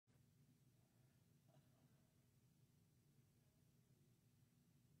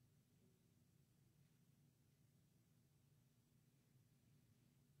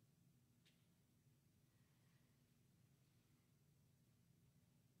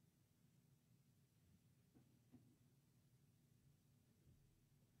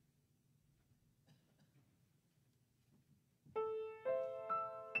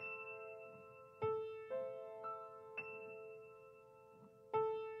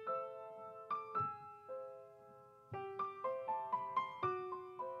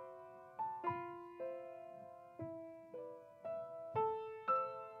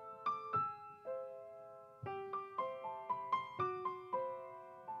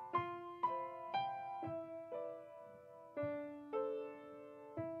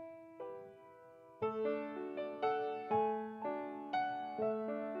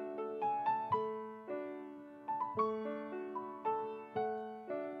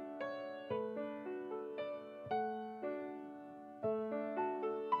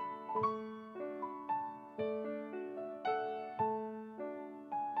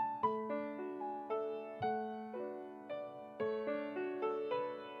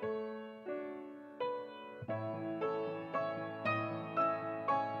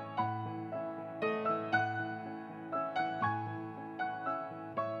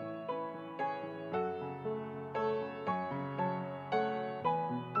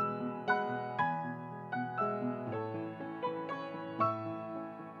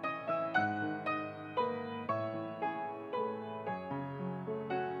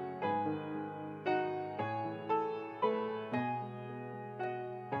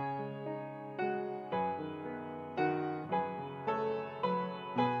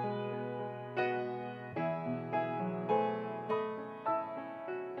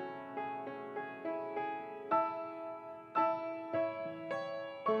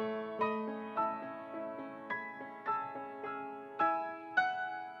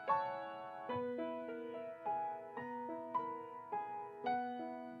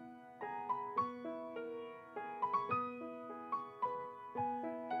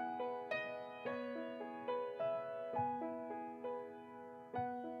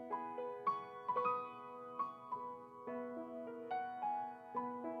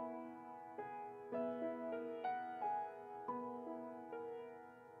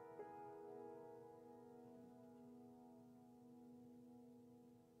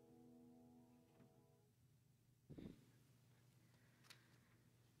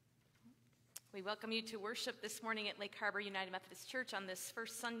We welcome you to worship this morning at Lake Harbor United Methodist Church on this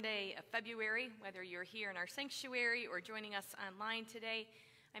first Sunday of February, whether you're here in our sanctuary or joining us online today.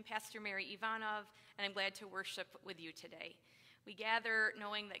 I'm Pastor Mary Ivanov, and I'm glad to worship with you today. We gather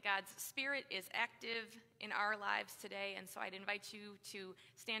knowing that God's Spirit is active in our lives today, and so I'd invite you to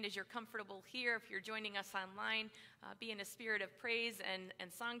stand as you're comfortable here. If you're joining us online, be in a spirit of praise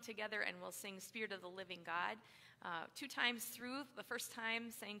and song together, and we'll sing Spirit of the Living God. 2 times through. The first time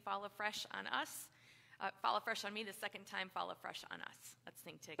saying fall afresh on us, fall afresh on me. The second time fall afresh on us. Let's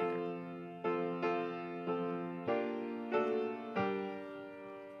sing together.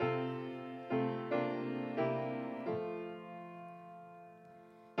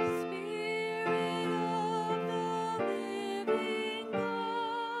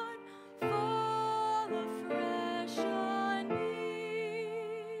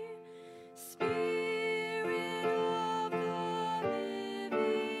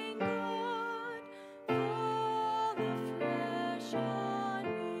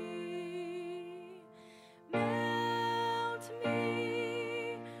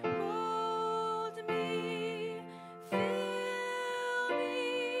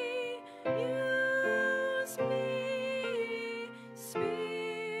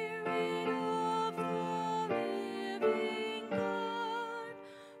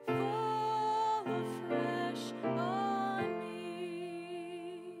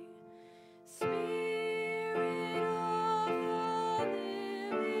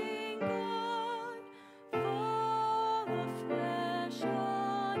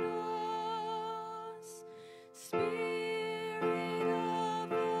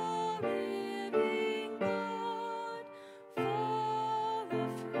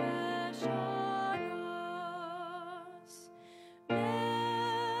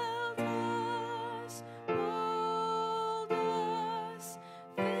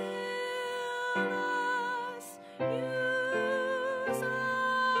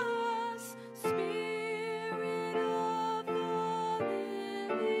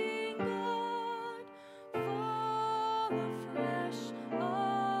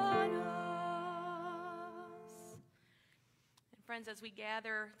 Friends, as we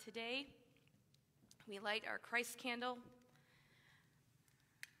gather today, we light our Christ candle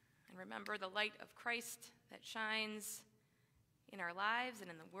and remember the light of Christ that shines in our lives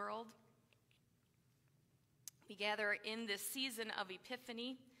and in the world. We gather in this season of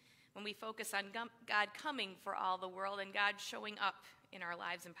Epiphany when we focus on God coming for all the world and God showing up in our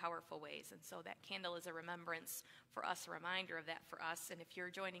lives in powerful ways. And so that candle is a remembrance for us, a reminder of that for us. And if you're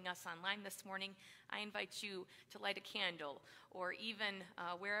joining us online this morning, I invite you to light a candle or even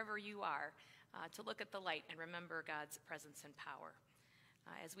wherever you are to look at the light and remember God's presence and power.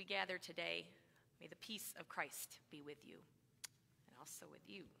 As we gather today, may the peace of Christ be with you and also with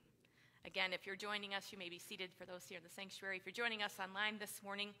you. Again, if you're joining us, you may be seated for those here in the sanctuary. If you're joining us online this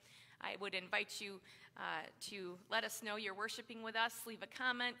morning, I would invite you to let us know you're worshiping with us. Leave a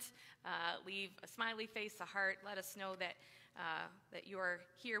comment, leave a smiley face, a heart. Let us know that you're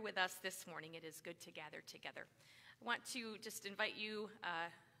here with us this morning. It is good to gather together. I want to just invite you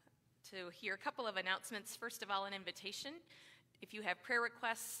to hear a couple of announcements. First of all, an invitation. If you have prayer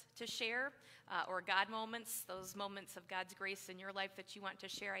requests to share or God moments, those moments of God's grace in your life that you want to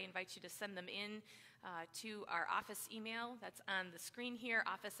share, I invite you to send them in to our office email that's on the screen here,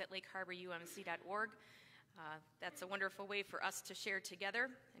 office@lakeharborumc.org. That's a wonderful way for us to share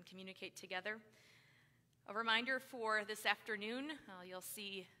together and communicate together. A reminder for this afternoon, you'll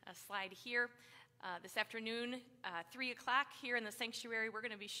see a slide here. This afternoon, 3 o'clock here in the sanctuary, we're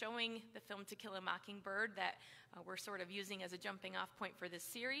going to be showing the film To Kill a Mockingbird that we're sort of using as a jumping off point for this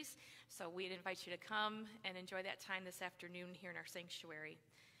series. So we'd invite you to come and enjoy that time this afternoon here in our sanctuary.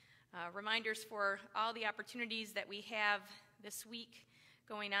 Reminders for all the opportunities that we have this week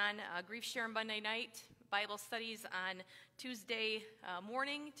going on. Grief Share Monday night, Bible studies on Tuesday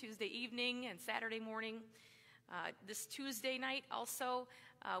morning, Tuesday evening, and Saturday morning. This Tuesday night also,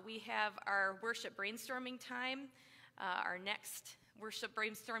 we have our worship brainstorming time, our next worship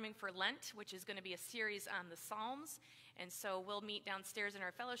brainstorming for Lent, which is going to be a series on the Psalms. And so we'll meet downstairs in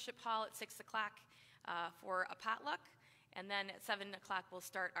our fellowship hall at 6 o'clock for a potluck. And then at 7 o'clock, we'll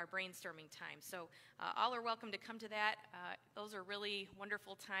start our brainstorming time. So all are welcome to come to that. Those are really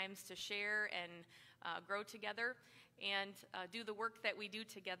wonderful times to share and grow together and do the work that we do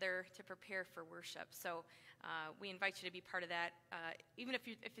together to prepare for worship. So we invite you to be part of that. Even if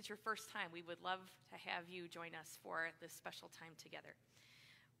it's your first time, we would love to have you join us for this special time together.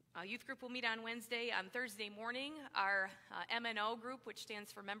 Youth group will meet on Wednesday. On Thursday morning, our MNO group, which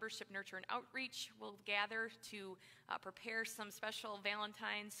stands for Membership, Nurture, and Outreach, will gather to prepare some special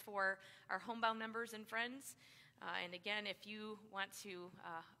Valentines for our homebound members and friends. And again, if you want to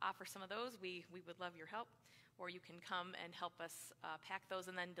offer some of those, we would love your help. Or you can come and help us pack those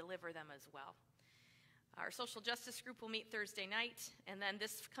and then deliver them as well. Our social justice group will meet Thursday night, and then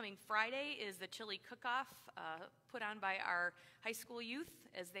this coming Friday is the chili cook-off put on by our high school youth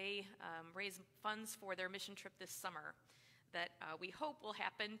as they raise funds for their mission trip this summer that we hope will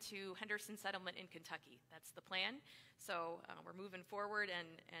happen to Henderson Settlement in Kentucky. That's the plan. So we're moving forward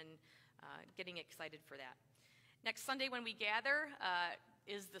and getting excited for that. Next Sunday when we gather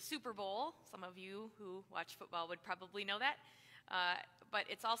is the Super Bowl. Some of you who watch football would probably know that. But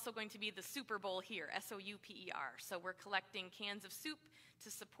it's also going to be the Super Bowl here, S-O-U-P-E-R. So we're collecting cans of soup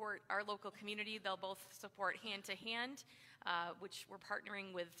to support our local community. They'll both support Hand to Hand, which we're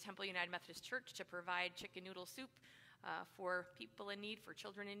partnering with Temple United Methodist Church to provide chicken noodle soup for people in need, for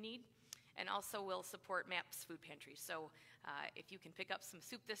children in need. And also we'll support MAPS Food Pantry. So if you can pick up some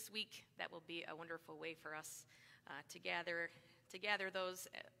soup this week, that will be a wonderful way for us to gather those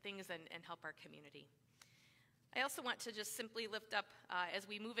things and help our community. I also want to just simply lift up, as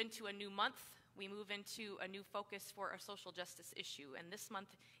we move into a new month, we move into a new focus for our social justice issue. And this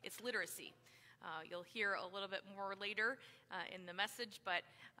month, it's literacy. You'll hear a little bit more later in the message, but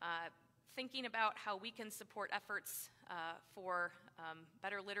thinking about how we can support efforts for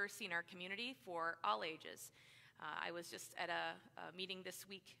better literacy in our community for all ages. I was just at a meeting this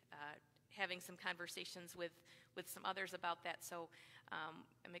week having some conversations with some others about that. So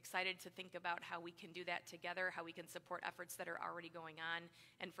I'm excited to think about how we can do that together, how we can support efforts that are already going on.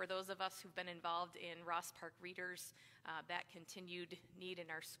 And for those of us who've been involved in Ross Park Readers, that continued need in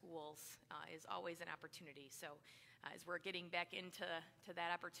our schools is always an opportunity. So as we're getting back into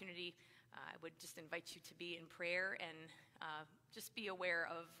that opportunity, I would just invite you to be in prayer and just be aware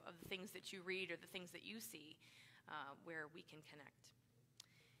of the things that you read or the things that you see where we can connect.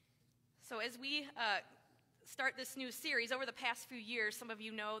 So as we start this new series, over the past few years, some of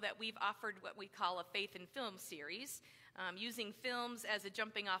you know that we've offered what we call a faith in film series, using films as a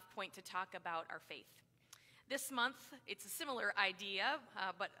jumping off point to talk about our faith. This month, it's a similar idea,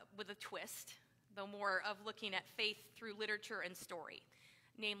 but with a twist, though more of looking at faith through literature and story,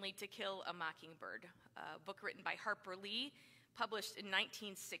 namely To Kill a Mockingbird, a book written by Harper Lee, published in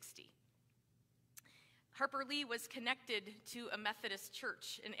 1960. Harper Lee was connected to a Methodist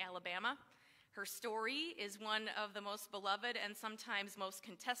church in Alabama. Her story is one of the most beloved and sometimes most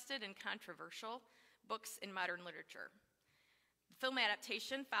contested and controversial books in modern literature. The film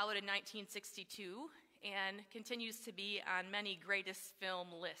adaptation followed in 1962 and continues to be on many greatest film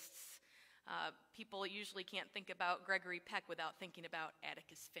lists. People usually can't think about Gregory Peck without thinking about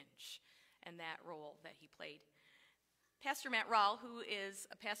Atticus Finch and that role that he played. Pastor Matt Rawl, who is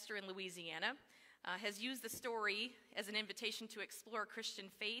a pastor in Louisiana, has used the story as an invitation to explore Christian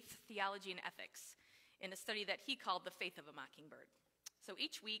faith, theology, and ethics in a study that he called The Faith of a Mockingbird. So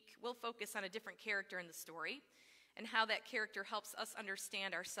each week, we'll focus on a different character in the story and how that character helps us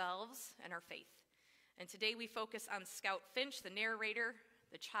understand ourselves and our faith. And today we focus on Scout Finch, the narrator,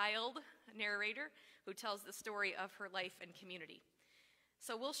 the child narrator, who tells the story of her life and community.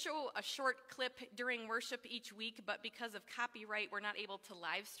 So we'll show a short clip during worship each week, but because of copyright, we're not able to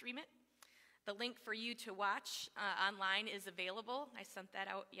live stream it. The link for you to watch online is available. I sent that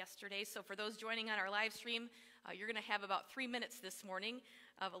out yesterday. So for those joining on our live stream, you're going to have about 3 minutes this morning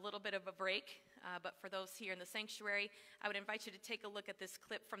of a little bit of a break. But for those here in the sanctuary, I would invite you to take a look at this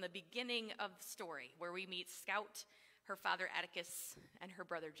clip from the beginning of the story where we meet Scout, her father Atticus, and her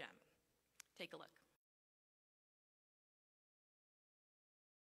brother Jem. Take a look.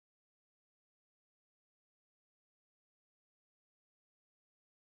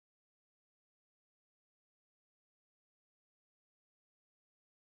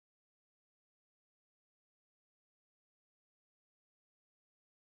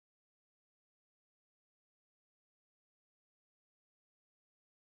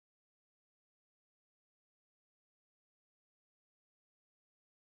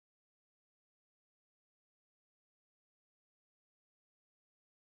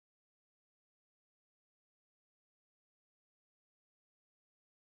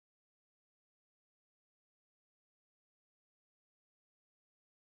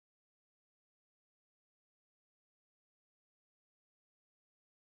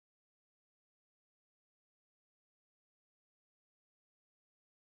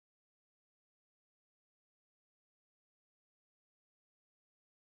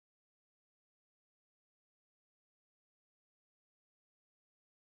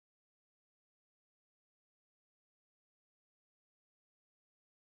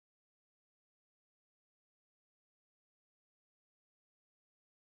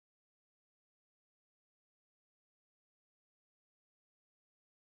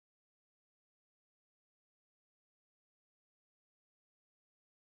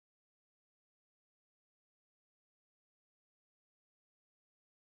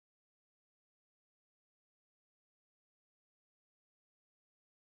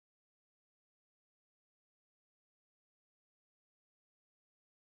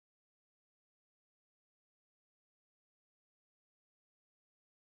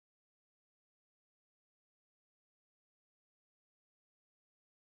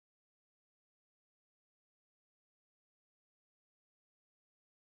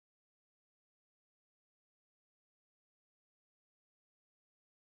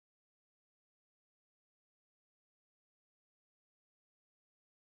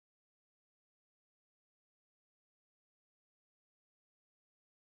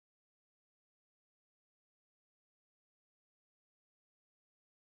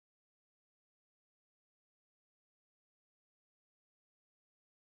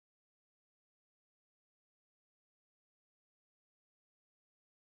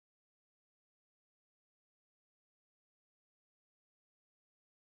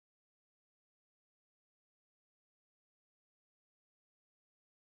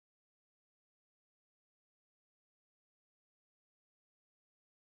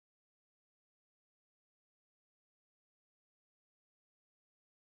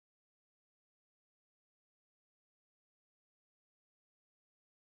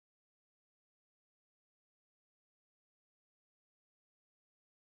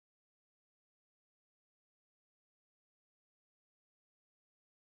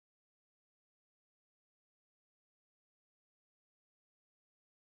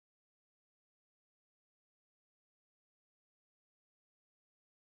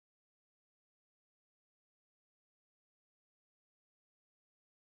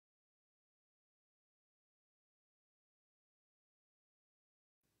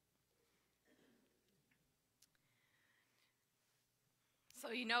 So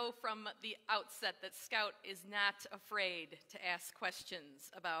you know from the outset that Scout is not afraid to ask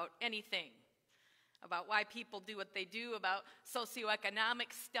questions about anything, about why people do what they do, about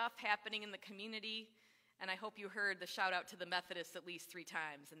socioeconomic stuff happening in the community. And I hope you heard the shout out to the Methodists at least 3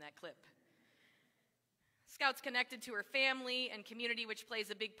 times in that clip. Scout's connected to her family and community, which plays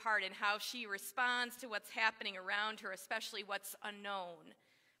a big part in how she responds to what's happening around her, especially what's unknown,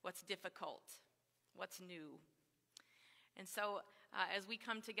 what's difficult, what's new. And so as we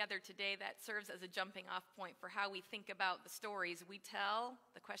come together today, that serves as a jumping off point for how we think about the stories we tell,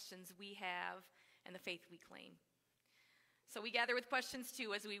 the questions we have, and the faith we claim. So we gather with questions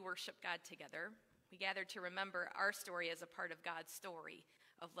too as we worship God together. We gather to remember our story as a part of God's story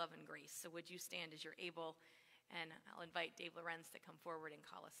of love and grace. So would you stand as you're able, and I'll invite Dave Lorenz to come forward and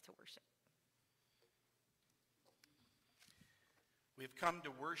call us to worship. We've come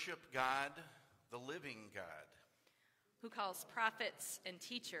to worship God, the living God, who calls prophets and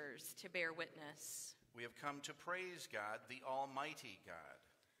teachers to bear witness. We have come to praise God, the Almighty God,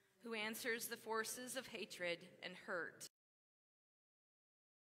 who answers the forces of hatred and hurt.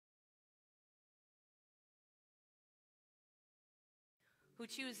 Who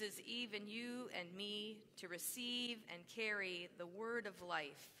chooses even you and me to receive and carry the word of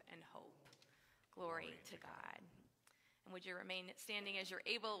life and hope. Glory to God. And would you remain standing as you're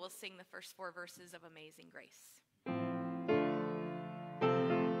able? We'll sing the first 4 verses of Amazing Grace.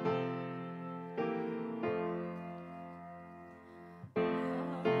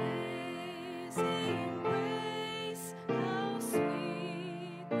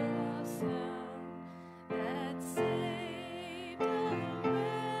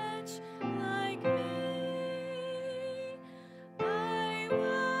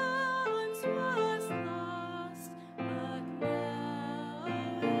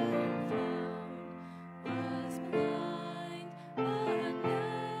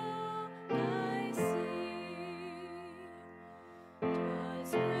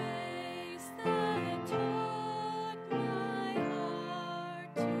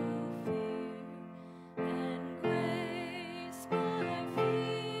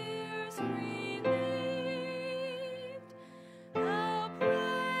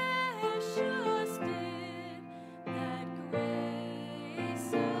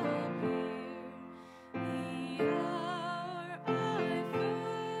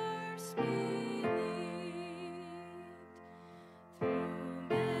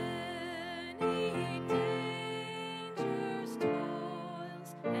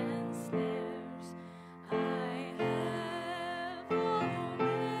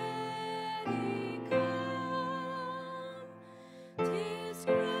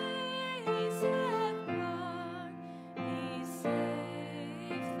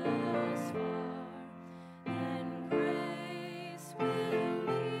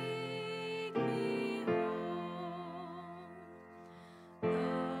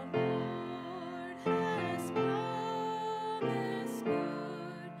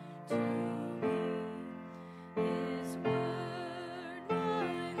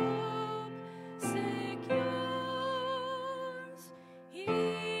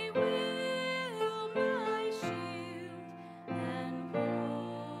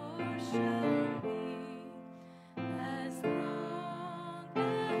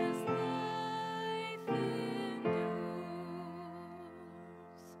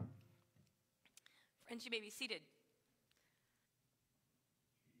 Friends, you may be seated.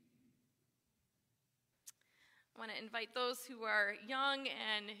 I want to invite those who are young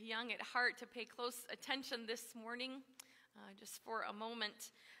and young at heart to pay close attention this morning, just for a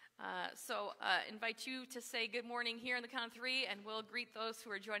moment. So invite you to say good morning here on the count of 3, and we'll greet those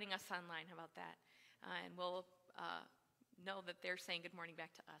who are joining us online. How about that? And we'll know that they're saying good morning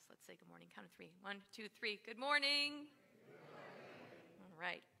back to us. Let's say good morning. Count of 3. 1, 2, 3. Good morning. Good morning. All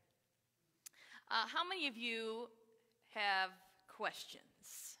right. How many of you have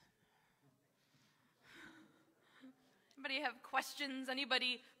questions? Anybody have questions?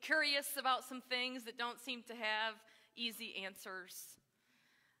 Anybody curious about some things that don't seem to have easy answers?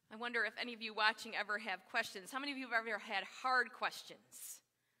 I wonder if any of you watching ever have questions. How many of you have ever had hard questions?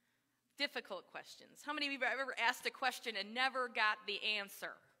 Difficult questions? How many of you have ever asked a question and never got the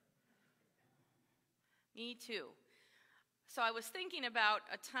answer? Me too. So I was thinking about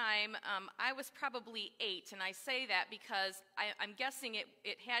a time, I was probably 8, and I say that because I'm guessing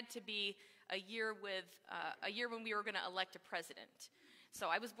it had to be a year when we were going to elect a president. So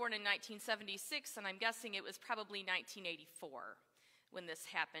I was born in 1976, and I'm guessing it was probably 1984 when this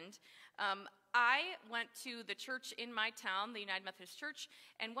happened. I went to the church in my town, the United Methodist Church,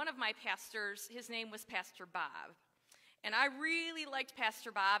 and one of my pastors, his name was Pastor Bob. And I really liked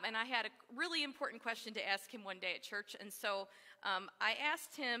Pastor Bob, and I had a really important question to ask him one day at church. And so I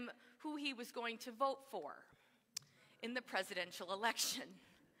asked him who he was going to vote for in the presidential election.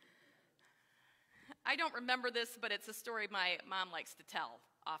 I don't remember this, but it's a story my mom likes to tell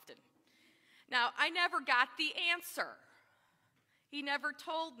often. Now, I never got the answer. He never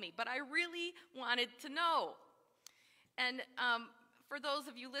told me, but I really wanted to know. And for those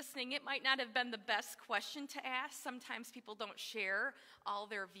of you listening, it might not have been the best question to ask. Sometimes people don't share all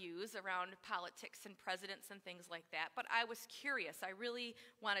their views around politics and presidents and things like that. But I was curious. I really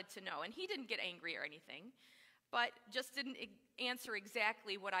wanted to know. And he didn't get angry or anything, but just didn't answer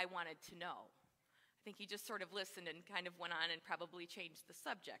exactly what I wanted to know. I think he just sort of listened and kind of went on and probably changed the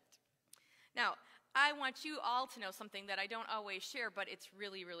subject. Now, I want you all to know something that I don't always share, but it's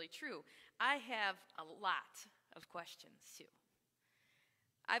really, really true. I have a lot of questions, too.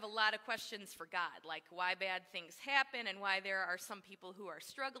 I have a lot of questions for God, like why bad things happen and why there are some people who are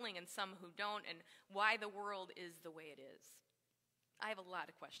struggling and some who don't, and why the world is the way it is. I have a lot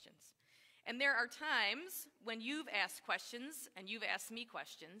of questions. And there are times when you've asked questions and you've asked me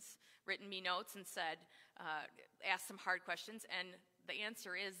questions, written me notes and said, asked some hard questions, and the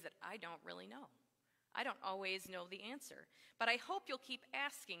answer is that I don't really know. I don't always know the answer. But I hope you'll keep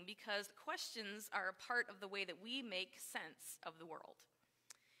asking, because questions are a part of the way that we make sense of the world.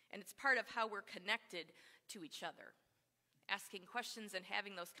 And it's part of how we're connected to each other. Asking questions and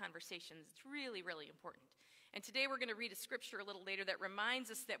having those conversations, it's really, really important. And today we're going to read a scripture a little later that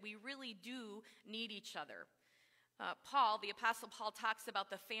reminds us that we really do need each other. Paul, the Apostle Paul, talks about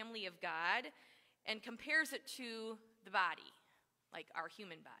the family of God and compares it to the body, like our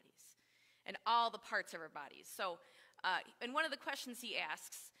human bodies, and all the parts of our bodies. So, in one of the questions he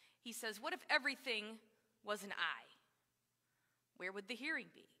asks, he says, what if everything was an eye? Where would the hearing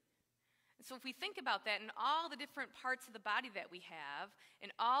be? And so if we think about that and all the different parts of the body that we have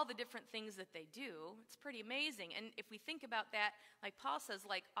and all the different things that they do, it's pretty amazing. And if we think about that, like Paul says,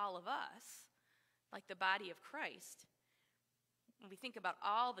 like all of us, like the body of Christ, when we think about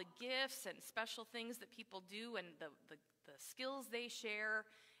all the gifts and special things that people do and the skills they share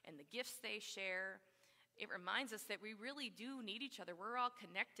and the gifts they share, it reminds us that we really do need each other. We're all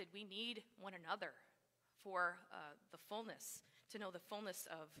connected. We need one another for the fullness, to know the fullness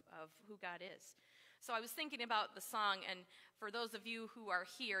of who God is. So I was thinking about the song, and for those of you who are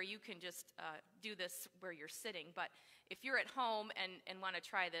here, you can just do this where you're sitting. But if you're at home and want to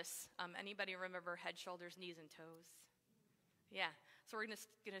try this, anybody remember head, shoulders, knees, and toes? Yeah, so we're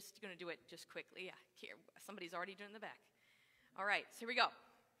gonna do it just quickly. Yeah, here, somebody's already doing the back. All right, so here we go.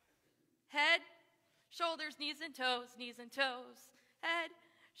 Head, shoulders, knees, and toes, knees, and toes. Head,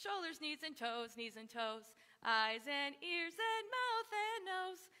 shoulders, knees, and toes, knees, and toes. Eyes and ears and mouth and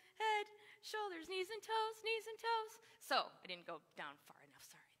nose. Head, shoulders, knees, and toes, knees, and toes. So, I didn't go down far enough,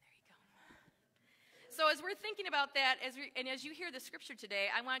 sorry. There you go. So as we're thinking about that, as you hear the scripture today,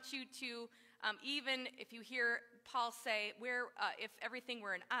 I want you to, even if you hear Paul say, if everything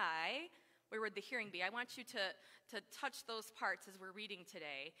were an eye, where would the hearing be? I want you to touch those parts as we're reading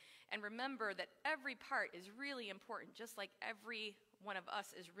today. And remember that every part is really important, just like every one of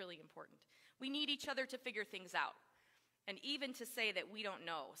us is really important. We need each other to figure things out, and even to say that we don't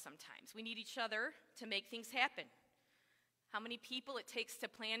know sometimes. We need each other to make things happen. How many people it takes to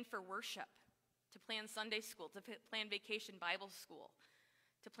plan for worship, to plan Sunday school, to plan vacation Bible school,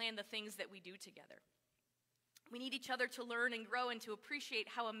 to plan the things that we do together. We need each other to learn and grow and to appreciate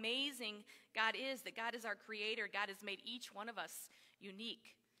how amazing God is, that God is our creator. God has made each one of us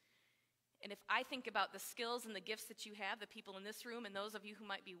unique. And if I think about the skills and the gifts that you have, the people in this room and those of you who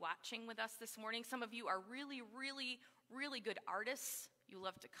might be watching with us this morning, some of you are really, really, really good artists. You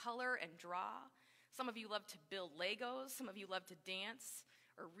love to color and draw. Some of you love to build Legos. Some of you love to dance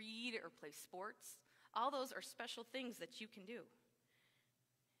or read or play sports. All those are special things that you can do.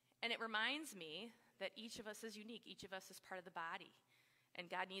 And it reminds me that each of us is unique. Each of us is part of the body. And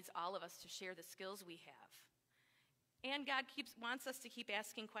God needs all of us to share the skills we have. And God wants us to keep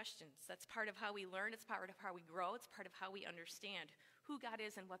asking questions. That's part of how we learn. It's part of how we grow. It's part of how we understand who God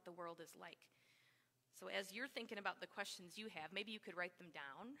is and what the world is like. So as you're thinking about the questions you have, maybe you could write them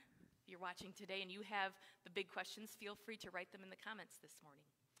down. If you're watching today and you have the big questions, feel free to write them in the comments this morning.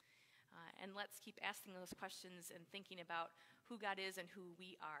 And let's keep asking those questions and thinking about who God is and who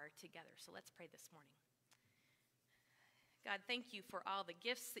we are together. So let's pray this morning. God, thank you for all the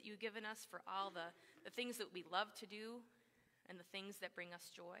gifts that you've given us, for all the things that we love to do and the things that bring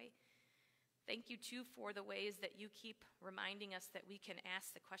us joy. Thank you, too, for the ways that you keep reminding us that we can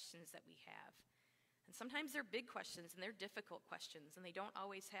ask the questions that we have. And sometimes they're big questions and they're difficult questions, and they don't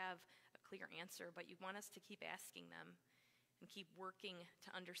always have a clear answer, but you want us to keep asking them and keep working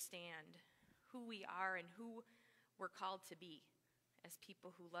to understand who we are and who we're called to be as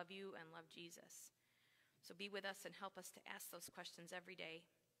people who love you and love Jesus. So be with us and help us to ask those questions every day,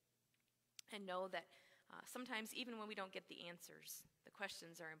 and know that sometimes even when we don't get the answers, the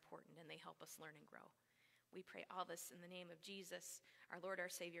questions are important and they help us learn and grow. We pray all this in the name of Jesus, our Lord,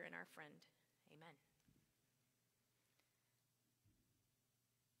 our Savior, and our friend. Amen.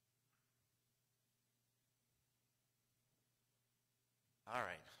 All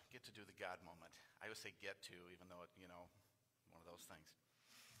right, get to do the God moment. I always say get to, even though it, one of those things.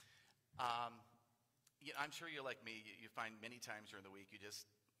 I'm sure you're like me. You find many times during the week, you just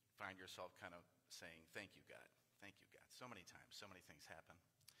find yourself kind of saying, thank you, God. Thank you, God. So many times, so many things happen.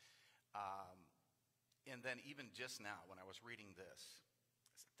 And then even just now, when I was reading this,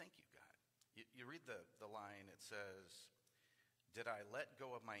 I said, thank you, God. You read the line, it says, did I let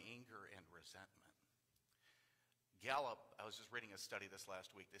go of my anger and resentment? Gallup, I was just reading a study this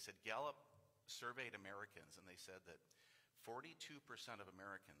last week. They said Gallup surveyed Americans, and they said that 42% of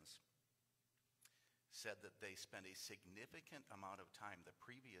Americans said that they spent a significant amount of time the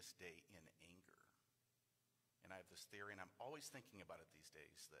previous day in anger. And I have this theory, and I'm always thinking about it these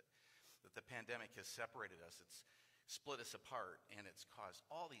days, that the pandemic has separated us. It's split us apart, and it's caused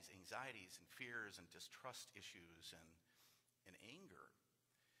all these anxieties and fears and distrust issues and anger.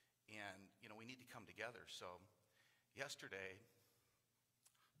 And, we need to come together. So yesterday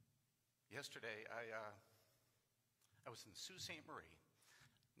I was in Sault Ste. Marie.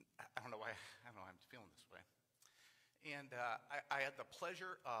 I don't know why I'm feeling this way. And I had the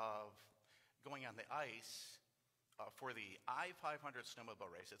pleasure of going on the ice for the I-500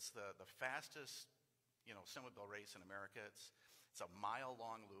 snowmobile race. It's the fastest, snowmobile race in America. It's a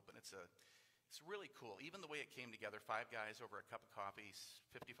mile-long loop, and it's really cool. Even the way it came together, 5 guys over a cup of coffee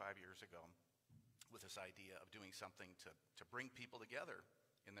 55 years ago with this idea of doing something to bring people together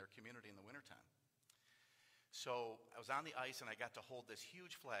in their community in the wintertime. So I was on the ice, and I got to hold this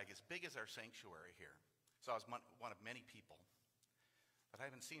huge flag as big as our sanctuary here. So I was one of many people that I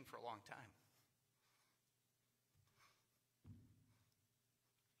haven't seen for a long time.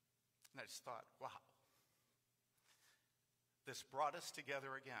 And I just thought, wow, this brought us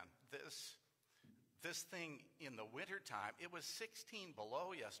together again. This thing in the wintertime, it was 16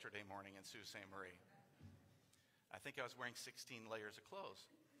 below yesterday morning in Sault Ste. Marie. I think I was wearing 16 layers of clothes,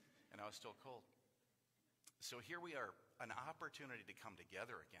 and I was still cold. So here we are, an opportunity to come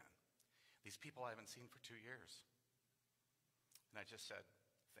together again. These people I haven't seen for 2 years. And I just said,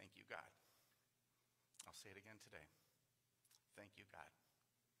 thank you, God. I'll say it again today. Thank you, God.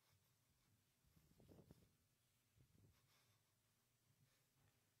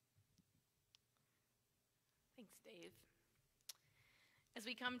 Thanks, Dave. As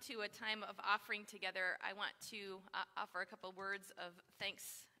we come to a time of offering together, I want to offer a couple words of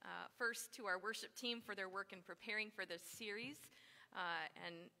thanks first to our worship team for their work in preparing for this series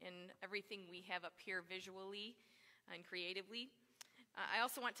and in everything we have up here visually and creatively. I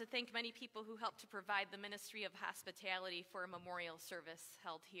also want to thank many people who helped to provide the ministry of hospitality for a memorial service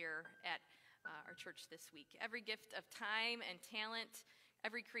held here at our church this week. Every gift of time and talent,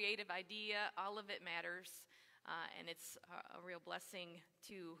 every creative idea, all of it matters. And it's a real blessing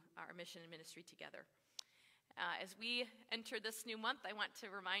to our mission and ministry together. As we enter this new month, I want to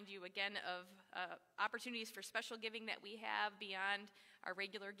remind you again of opportunities for special giving that we have beyond our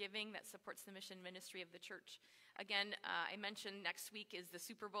regular giving that supports the mission ministry of the church. Again, I mentioned next week is the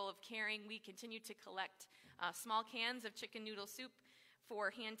Super Bowl of Caring. We continue to collect small cans of chicken noodle soup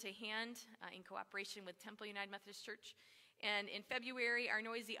for Hand to Hand in cooperation with Temple United Methodist Church. And in February, our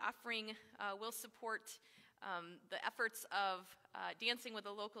Noisy Offering will support the efforts of Dancing with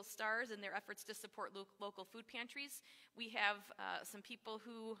the Local Stars and their efforts to support local food pantries. We have some people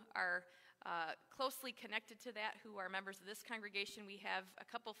who are closely connected to that, who are members of this congregation. We have a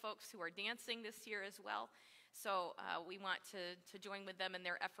couple folks who are dancing this year as well. So we want to join with them in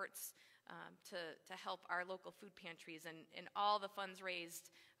their efforts to help our local food pantries. And all the funds raised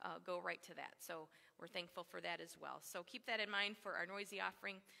go right to that. So we're thankful for that as well. So keep that in mind for our Noisy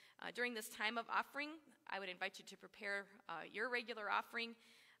Offering. During this time of offering, I would invite you to prepare your regular offering,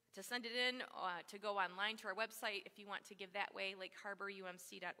 to send it in, to go online to our website if you want to give that way,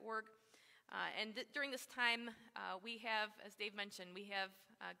 lakeharborumc.org. During this time, we have, as Dave mentioned, we have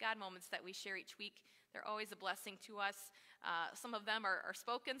God moments that we share each week. They're always a blessing to us. Some of them are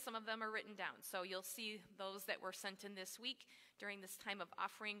spoken, some of them are written down. So you'll see those that were sent in this week during this time of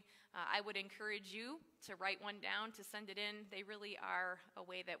offering. I would encourage you to write one down, to send it in. They really are a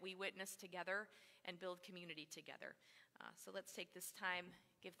way that we witness together and build community together. So let's take this time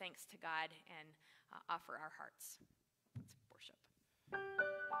give thanks to God and offer our hearts. Let's worship.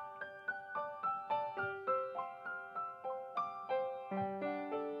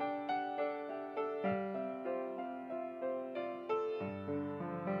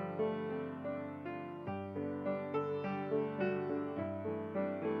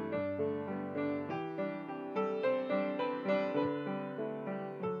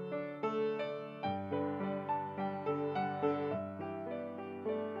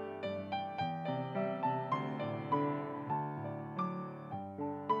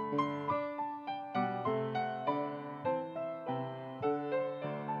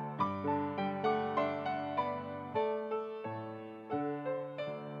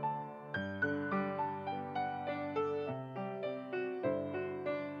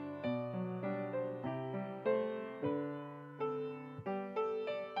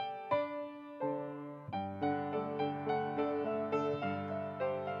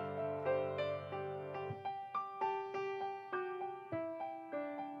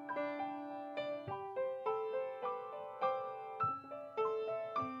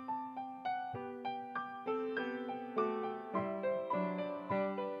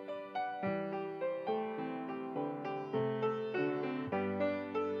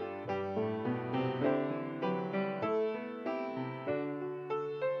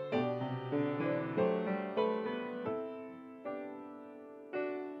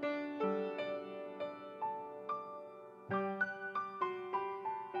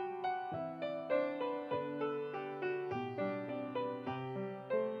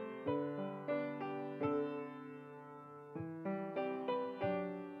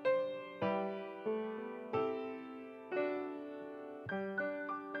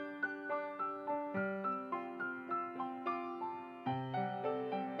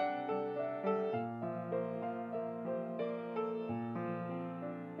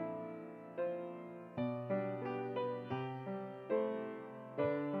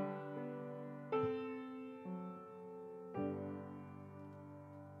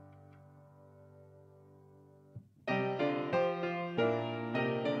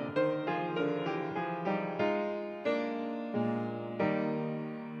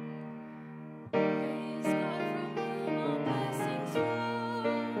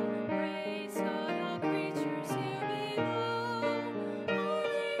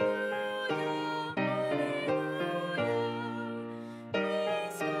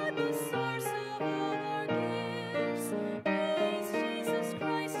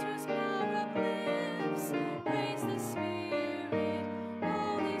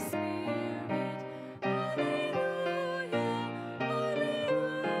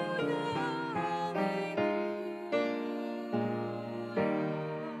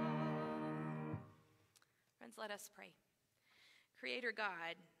 Let us pray. Creator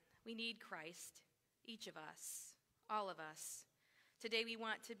God, we need Christ, each of us, all of us. Today we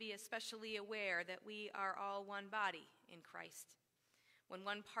want to be especially aware that we are all one body in Christ. When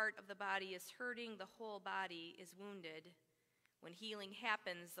one part of the body is hurting, the whole body is wounded. When healing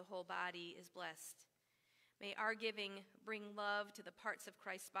happens, the whole body is blessed. May our giving bring love to the parts of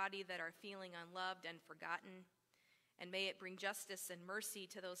Christ's body that are feeling unloved and forgotten, and may it bring justice and mercy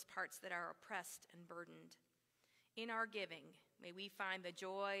to those parts that are oppressed and burdened. In our giving, may we find the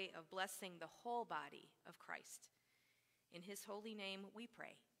joy of blessing the whole body of Christ. In his holy name we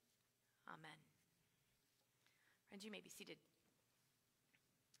pray. Amen. Friends, you may be seated.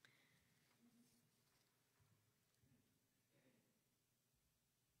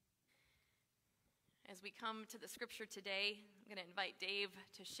 As we come to the scripture today, I'm going to invite Dave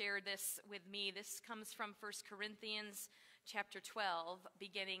to share this with me. This comes from 1 Corinthians chapter 12,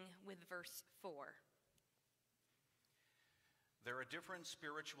 beginning with verse 4. There are different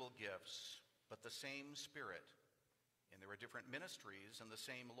spiritual gifts, but the same Spirit. And there are different ministries and the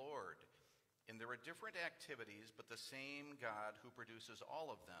same Lord. And there are different activities, but the same God who produces all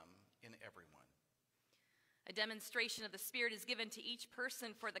of them in everyone. A demonstration of the Spirit is given to each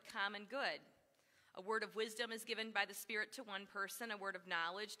person for the common good. A word of wisdom is given by the Spirit to one person, a word of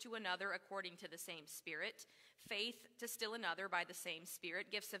knowledge to another according to the same Spirit, faith to still another by the same Spirit,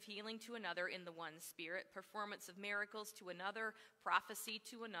 gifts of healing to another in the one Spirit, performance of miracles to another, prophecy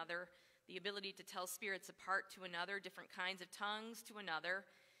to another, the ability to tell spirits apart to another, different kinds of tongues to another,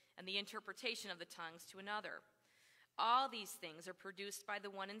 and the interpretation of the tongues to another. All these things are produced by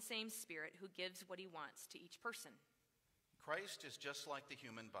the one and same Spirit who gives what he wants to each person. Christ is just like the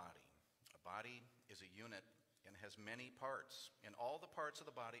human body. A body is a unit and has many parts, and all the parts of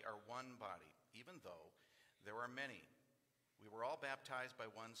the body are one body, even though there are many. We were all baptized by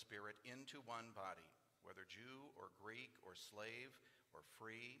one Spirit into one body, whether Jew or Greek or slave or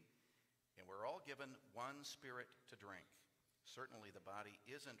free, and we're all given one spirit to drink. Certainly the body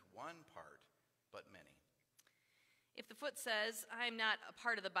isn't one part, but many. If the foot says, I'm not a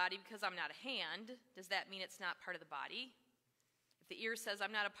part of the body because I'm not a hand, does that mean it's not part of the body? If the ear says,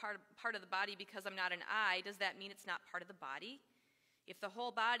 I'm not a part of the body because I'm not an eye, does that mean it's not part of the body? If the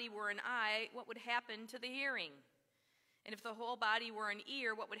whole body were an eye, what would happen to the hearing? And if the whole body were an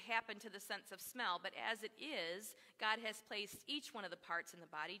ear, what would happen to the sense of smell? But as it is, God has placed each one of the parts in the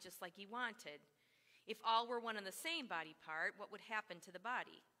body just like he wanted. If all were one and the same body part, what would happen to the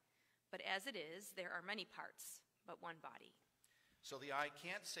body? But as it is, there are many parts, but one body. So the eye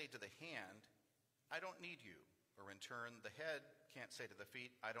can't say to the hand, I don't need you. Or in turn, the head can't say to the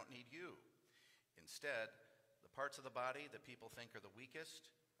feet, I don't need you. Instead, the parts of the body that people think are the weakest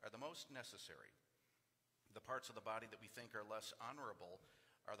are the most necessary. The parts of the body that we think are less honorable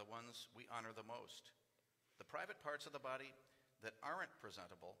are the ones we honor the most. The private parts of the body that aren't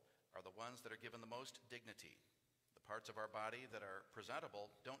presentable are the ones that are given the most dignity. The parts of our body that are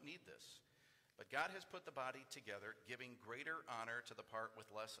presentable don't need this. But God has put the body together, giving greater honor to the part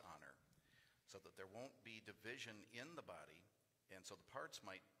with less honor, so that there won't be division in the body, and so the parts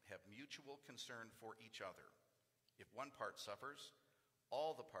might have mutual concern for each other. If one part suffers,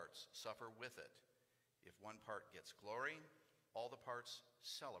 all the parts suffer with it. If one part gets glory, all the parts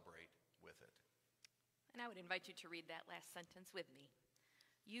celebrate with it. And I would invite you to read that last sentence with me.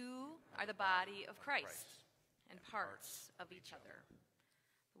 You are the body of Christ and parts of each other.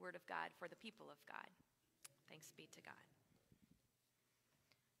 The word of God for the people of God. Thanks be to God.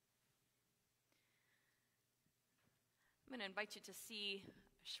 I'm going to invite you to see a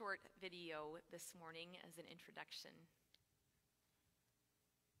short video this morning as an introduction.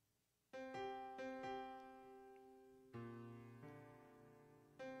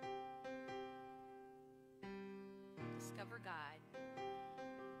 Discover God.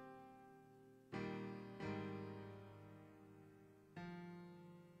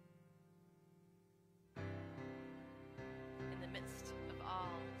 In the midst of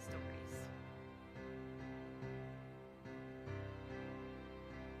all stories.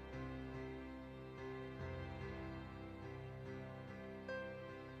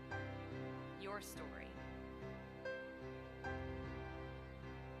 Your story.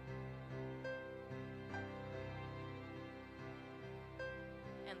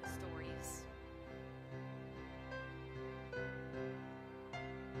 And the stories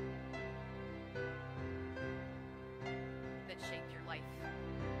that shaped your life.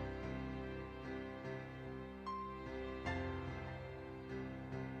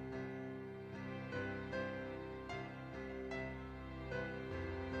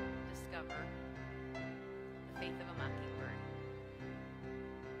 Discover the faith of a mockingbird.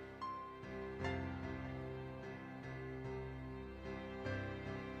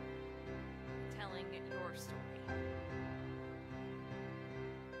 Telling your story.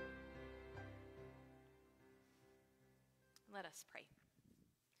 Let us pray.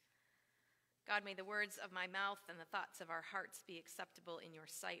 God, may the words of my mouth and the thoughts of our hearts be acceptable in your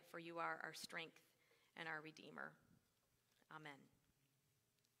sight, for you are our strength and our Redeemer. Amen.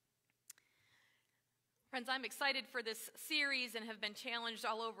 Friends, I'm excited for this series and have been challenged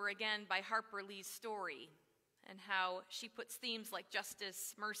all over again by Harper Lee's story and how she puts themes like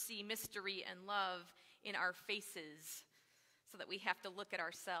justice, mercy, mystery, and love in our faces so that we have to look at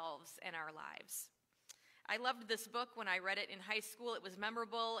ourselves and our lives. I loved this book when I read it in high school. It was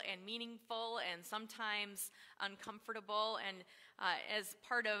memorable and meaningful and sometimes uncomfortable. And as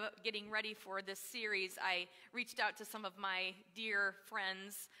part of getting ready for this series, I reached out to some of my dear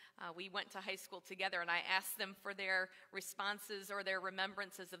friends. We went to high school together, and I asked them for their responses or their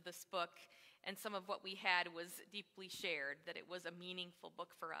remembrances of this book. And some of what we had was deeply shared, that it was a meaningful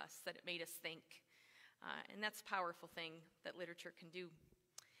book for us, that it made us think. And that's a powerful thing that literature can do.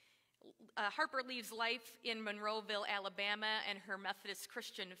 Harper Lee's life in Monroeville, Alabama, and her Methodist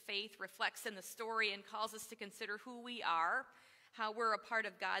Christian faith reflects in the story and calls us to consider who we are, how we're a part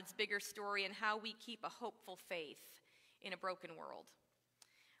of God's bigger story, and how we keep a hopeful faith in a broken world.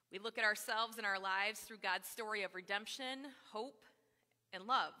 We look at ourselves and our lives through God's story of redemption, hope, and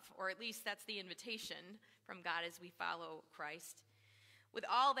love, or at least that's the invitation from God as we follow Christ. With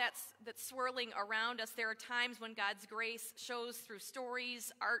all that's swirling around us, there are times when God's grace shows through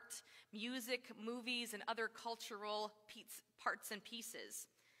stories, art, music, movies, and other cultural parts and pieces.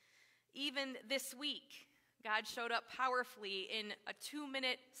 Even this week, God showed up powerfully in a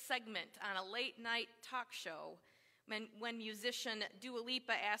 2-minute segment on a late-night talk show when musician Dua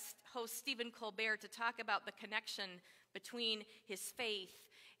Lipa asked host Stephen Colbert to talk about the connection between his faith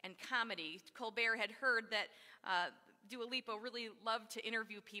and comedy. Colbert had heard that Dua Lipa really loved to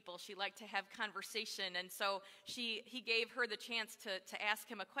interview people. She liked to have conversation, and so he gave her the chance to ask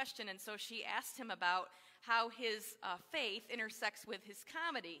him a question, and so she asked him about how his faith intersects with his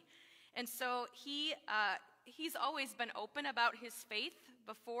comedy. And so he's always been open about his faith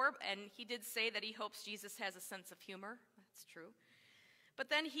before, and he did say that he hopes Jesus has a sense of humor. That's true. But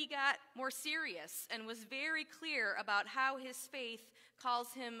then he got more serious and was very clear about how his faith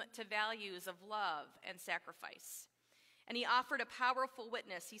calls him to values of love and sacrifice. And he offered a powerful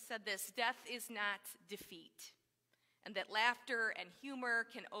witness. He said this: death is not defeat, and that laughter and humor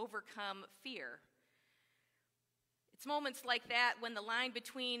can overcome fear. It's moments like that when the line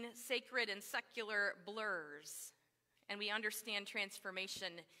between sacred and secular blurs, and we understand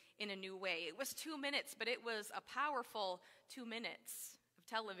transformation in a new way. It was 2 minutes, but it was a powerful 2 minutes of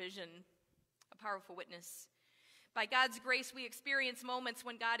television, a powerful witness. By God's grace, we experience moments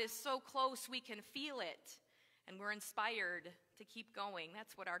when God is so close we can feel it, and we're inspired to keep going.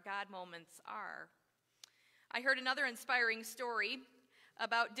 That's what our God moments are. I heard another inspiring story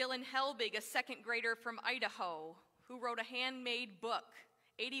about Dylan Helbig, a second grader from Idaho, who wrote a handmade book,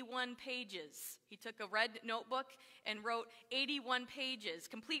 81 pages. He took a red notebook and wrote 81 pages,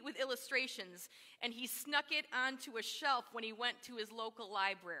 complete with illustrations, and he snuck it onto a shelf when he went to his local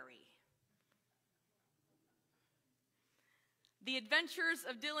library. The Adventures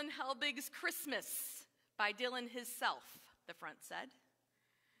of Dylan Helbig's Christmas by Dylan himself, the front said.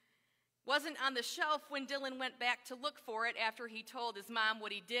 Wasn't on the shelf when Dylan went back to look for it after he told his mom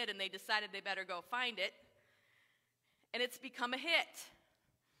what he did and they decided they better go find it. And it's become a hit.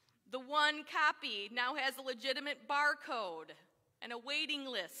 The one copy now has a legitimate barcode and a waiting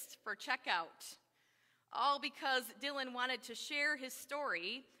list for checkout, all because Dylan wanted to share his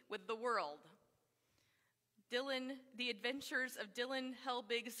story with the world. The Adventures of Dylan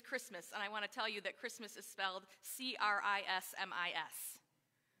Helbig's Christmas. And I want to tell you that Christmas is spelled Christmas.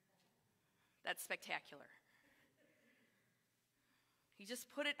 That's spectacular. He just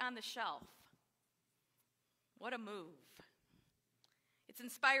put it on the shelf. What a move. It's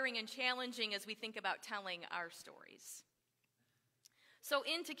inspiring and challenging as we think about telling our stories. So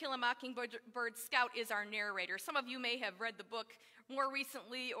in To Kill a Mockingbird, Scout is our narrator. Some of you may have read the book more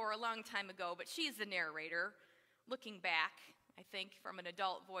recently or a long time ago, but she's the narrator, looking back, I think, from an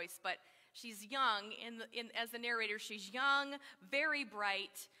adult voice. But she's young. As the narrator, she's young, very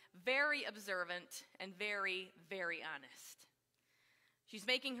bright, very observant, and very, very honest. She's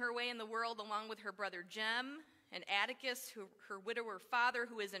making her way in the world along with her brother Jem and Atticus, her widower father,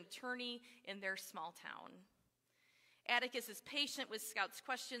 who is an attorney in their small town. Atticus is patient with Scout's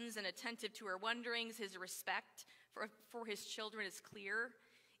questions and attentive to her wonderings. His respect for his children is clear,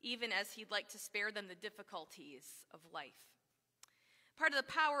 even as he'd like to spare them the difficulties of life. Part of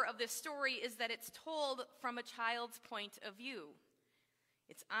the power of this story is that it's told from a child's point of view.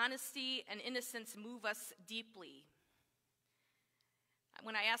 Its honesty and innocence move us deeply.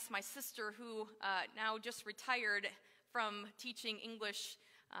 When I asked my sister, who now just retired from teaching English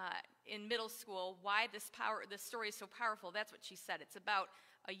in middle school, why this story is so powerful, that's what she said. It's about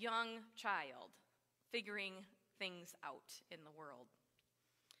a young child figuring things out in the world.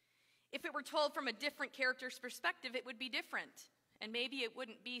 If it were told from a different character's perspective, it would be different, and maybe it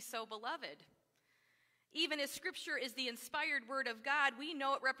wouldn't be so beloved. Even as Scripture is the inspired word of God, we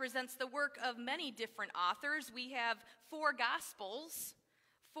know it represents the work of many different authors. We have 4 Gospels,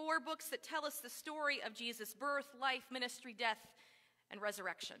 4 books that tell us the story of Jesus' birth, life, ministry, death, and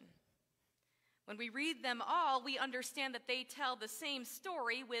resurrection. When we read them all, we understand that they tell the same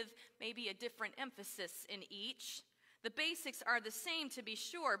story with maybe a different emphasis in each. The basics are the same, to be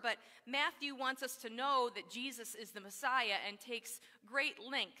sure, but Matthew wants us to know that Jesus is the Messiah and takes great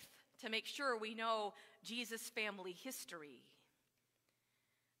length to make sure we know Jesus' family history.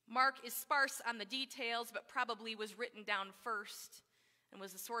 Mark is sparse on the details, but probably was written down first and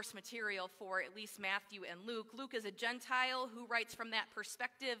was the source material for at least Matthew and Luke. Luke is a Gentile who writes from that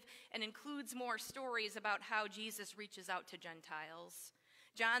perspective and includes more stories about how Jesus reaches out to Gentiles.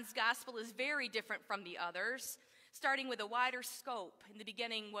 John's gospel is very different from the others, starting with a wider scope. In the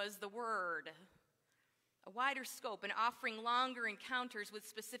beginning was the Word. A wider scope and offering longer encounters with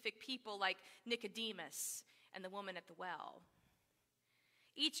specific people like Nicodemus and the woman at the well.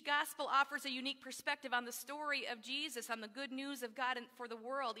 Each gospel offers a unique perspective on the story of Jesus, on the good news of God and for the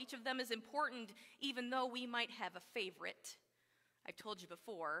world. Each of them is important, even though we might have a favorite. I've told you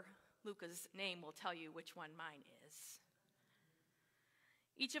before, Luca's name will tell you which one mine is.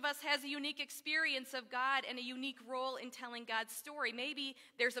 Each of us has a unique experience of God and a unique role in telling God's story. Maybe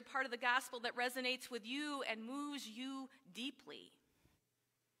there's a part of the gospel that resonates with you and moves you deeply.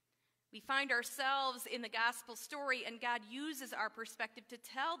 We find ourselves in the gospel story, and God uses our perspective to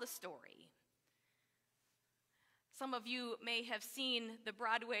tell the story. Some of you may have seen the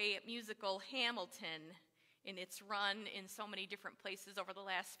Broadway musical Hamilton in its run in so many different places over the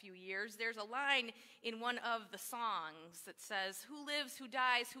last few years. There's a line in one of the songs that says, "Who lives, who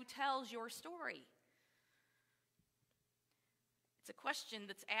dies, who tells your story?" It's a question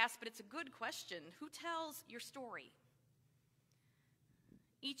that's asked, but it's a good question. Who tells your story?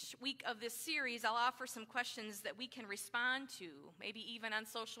 Each week of this series, I'll offer some questions that we can respond to, maybe even on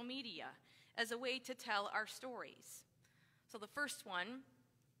social media, as a way to tell our stories. So the first one,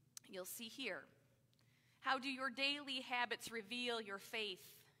 you'll see here. How do your daily habits reveal your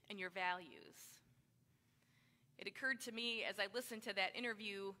faith and your values? It occurred to me as I listened to that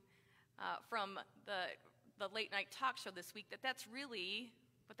interview from the late night talk show this week that that's really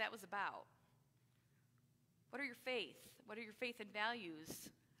what that was about. What are your faith? What are your faith and values?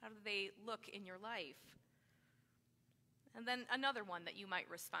 How do they look in your life? And then another one that you might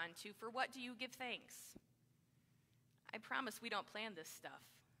respond to, for what do you give thanks? I promise we don't plan this stuff.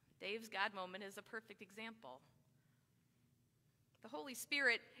 Dave's God moment is a perfect example. The Holy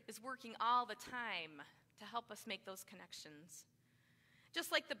Spirit is working all the time to help us make those connections.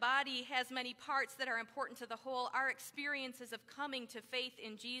 Just like the body has many parts that are important to the whole, our experiences of coming to faith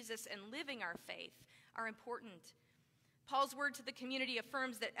in Jesus and living our faith are important. Paul's word to the community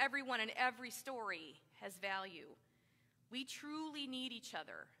affirms that everyone and every story has value. We truly need each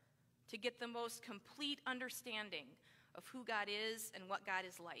other to get the most complete understanding of who God is and what God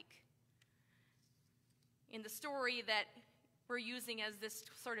is like. In the story that we're using as this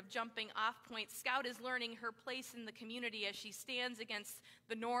sort of jumping off point, Scout is learning her place in the community as she stands against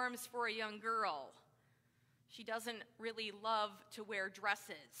the norms for a young girl. She doesn't really love to wear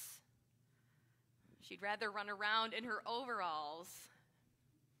dresses. She'd rather run around in her overalls.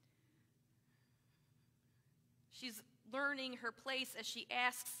 She's learning her place as she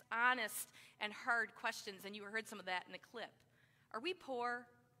asks honest and hard questions, and you heard some of that in the clip. Are we poor?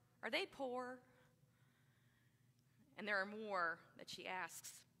 Are they poor? And there are more that she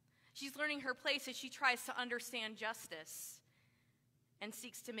asks. She's learning her place as she tries to understand justice and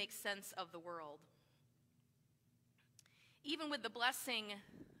seeks to make sense of the world. Even with the blessing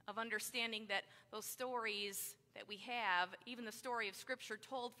of understanding that those stories that we have, even the story of Scripture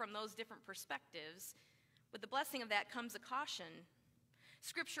told from those different perspectives, with the blessing of that comes a caution.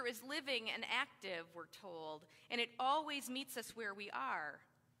 Scripture is living and active, we're told, and it always meets us where we are.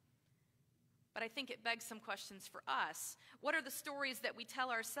 But I think it begs some questions for us. What are the stories that we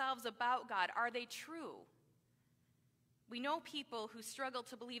tell ourselves about God? Are they true? We know people who struggle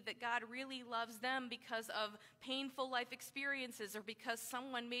to believe that God really loves them because of painful life experiences or because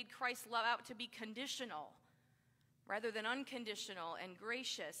someone made Christ's love out to be conditional rather than unconditional and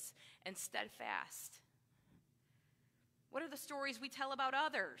gracious and steadfast. What are the stories we tell about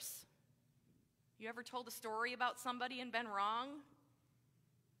others? You ever told a story about somebody and been wrong?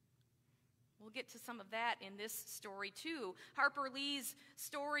 We'll get to some of that in this story too. Harper Lee's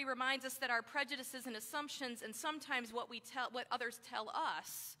story reminds us that our prejudices and assumptions and sometimes what others tell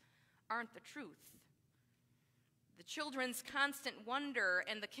us aren't the truth. The children's constant wonder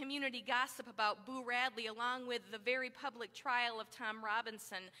and the community gossip about Boo Radley, along with the very public trial of Tom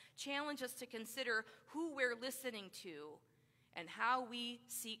Robinson, challenge us to consider who we're listening to and how we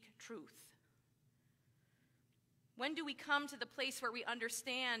seek truth. When do we come to the place where we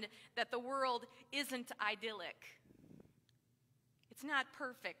understand that the world isn't idyllic? It's not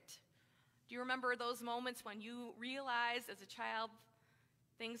perfect. Do you remember those moments when you realized as a child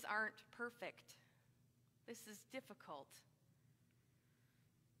things aren't perfect? This is difficult.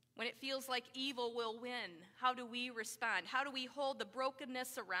 When it feels like evil will win, how do we respond? How do we hold the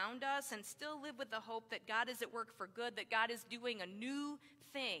brokenness around us and still live with the hope that God is at work for good, that God is doing a new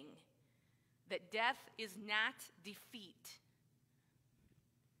thing? That death is not defeat.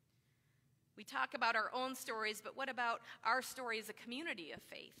 We talk about our own stories, but what about our story as a community of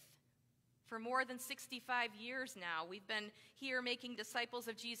faith? For more than 65 years now, we've been here making disciples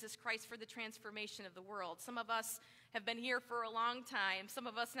of Jesus Christ for the transformation of the world. Some of us have been here for a long time, some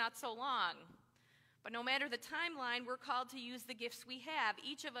of us not so long. But no matter the timeline, we're called to use the gifts we have,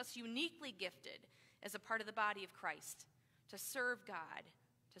 each of us uniquely gifted as a part of the body of Christ, to serve God,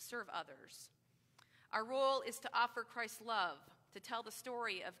 to serve others. Our role is to offer Christ's love, to tell the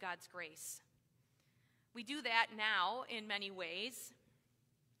story of God's grace. We do that now in many ways.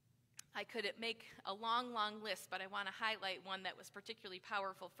 I could make a long, long list, but I want to highlight one that was particularly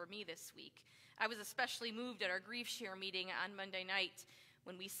powerful for me this week. I was especially moved at our grief share meeting on Monday night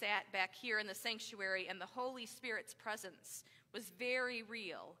when we sat back here in the sanctuary and the Holy Spirit's presence was very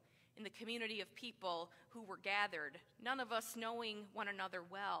real in the community of people who were gathered, none of us knowing one another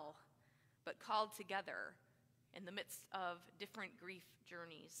well, but called together in the midst of different grief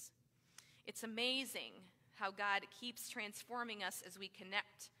journeys. It's amazing how God keeps transforming us as we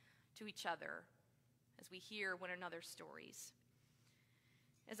connect to each other, as we hear one another's stories.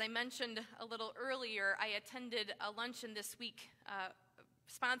 As I mentioned a little earlier, I attended a luncheon this week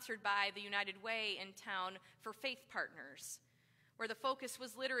sponsored by the United Way in town for faith partners, where the focus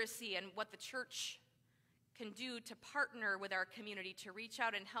was literacy and what the church can do to partner with our community to reach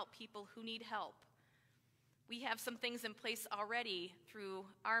out and help people who need help. We have some things in place already through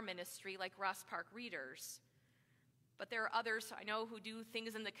our ministry, like Ross Park Readers. But there are others I know who do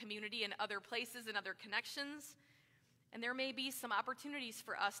things in the community and other places and other connections. And there may be some opportunities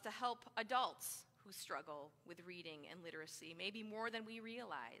for us to help adults who struggle with reading and literacy, maybe more than we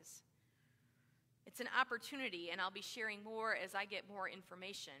realize. It's an opportunity, and I'll be sharing more as I get more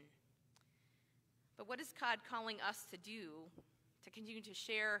information. But what is God calling us to do to continue to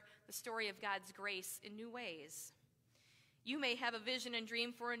share the story of God's grace in new ways? You may have a vision and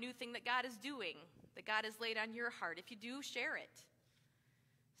dream for a new thing that God is doing, that God has laid on your heart. If you do, share it.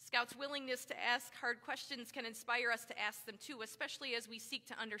 Scout's willingness to ask hard questions can inspire us to ask them too, especially as we seek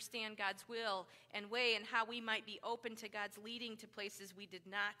to understand God's will and way and how we might be open to God's leading to places we did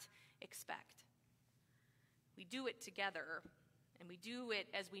not expect. We do it together, and we do it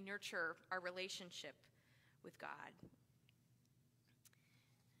as we nurture our relationship with God.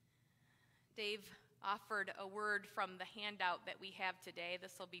 Dave offered a word from the handout that we have today.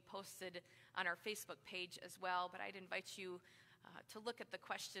 This will be posted on our Facebook page as well, but I'd invite you to look at the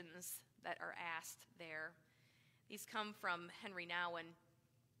questions that are asked there. These come from Henry Nouwen.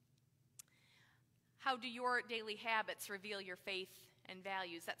 How do your daily habits reveal your faith and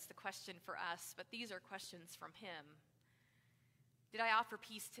values? That's the question for us, but these are questions from him. Did I offer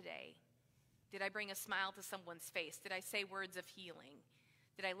peace today? Did I bring a smile to someone's face? Did I say words of healing?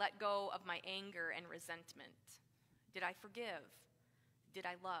 Did I let go of my anger and resentment? Did I forgive? Did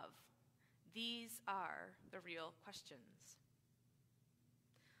I love? These are the real questions.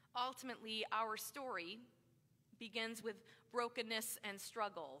 Ultimately, our story begins with brokenness and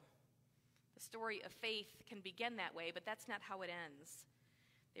struggle. The story of faith can begin that way, but that's not how it ends.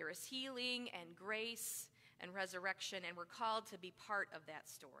 There is healing and grace and resurrection, and we're called to be part of that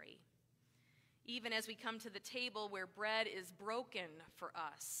story. Even as we come to the table where bread is broken for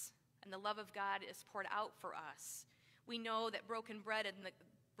us and the love of God is poured out for us, we know that broken bread and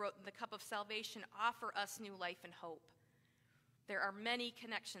the cup of salvation offer us new life and hope. There are many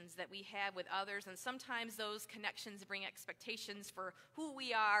connections that we have with others, and sometimes those connections bring expectations for who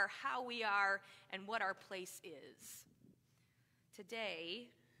we are, how we are, and what our place is. Today,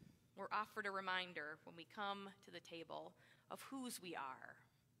 we're offered a reminder when we come to the table of whose we are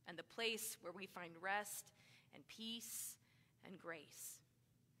and the place where we find rest and peace and grace.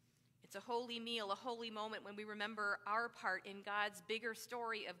 It's a holy meal, a holy moment when we remember our part in God's bigger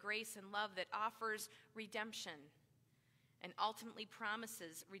story of grace and love that offers redemption and ultimately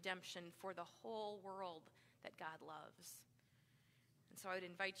promises redemption for the whole world that God loves. And so I would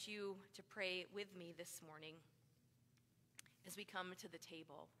invite you to pray with me this morning as we come to the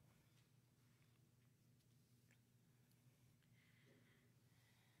table.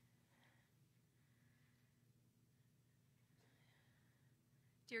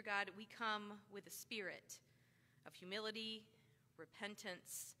 Dear God, we come with a spirit of humility,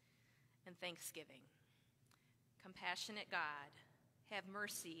 repentance, and thanksgiving. Compassionate God, have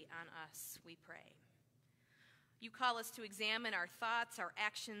mercy on us, we pray. You call us to examine our thoughts, our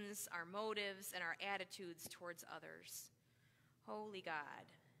actions, our motives, and our attitudes towards others. Holy God,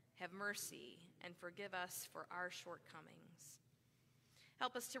 have mercy and forgive us for our shortcomings.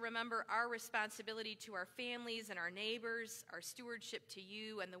 Help us to remember our responsibility to our families and our neighbors, our stewardship to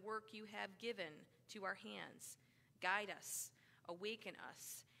you, and the work you have given to our hands. Guide us, awaken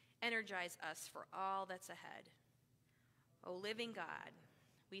us, energize us for all that's ahead. O living God,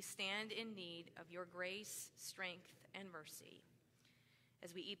 we stand in need of your grace, strength, and mercy.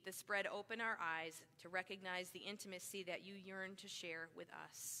 As we eat this bread, open our eyes to recognize the intimacy that you yearn to share with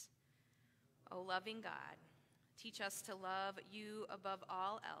us. O loving God, teach us to love you above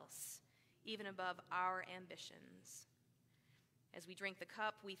all else, even above our ambitions. As we drink the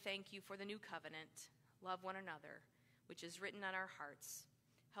cup, we thank you for the new covenant, love one another, which is written on our hearts.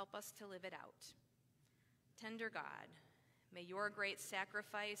 Help us to live it out. Tender God, may your great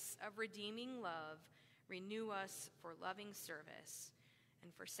sacrifice of redeeming love renew us for loving service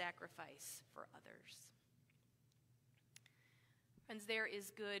and for sacrifice for others. Friends, there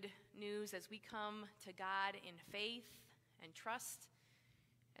is good news as we come to God in faith and trust,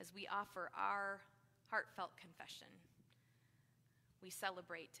 as we offer our heartfelt confession, we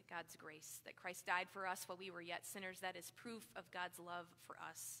celebrate God's grace, that Christ died for us while we were yet sinners. That is proof of God's love for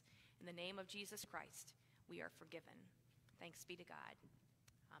us. In the name of Jesus Christ, we are forgiven. Thanks be to God.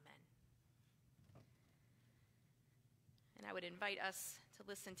 Amen. And I would invite us to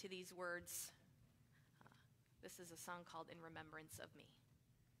listen to these words. This is a song called In Remembrance of Me.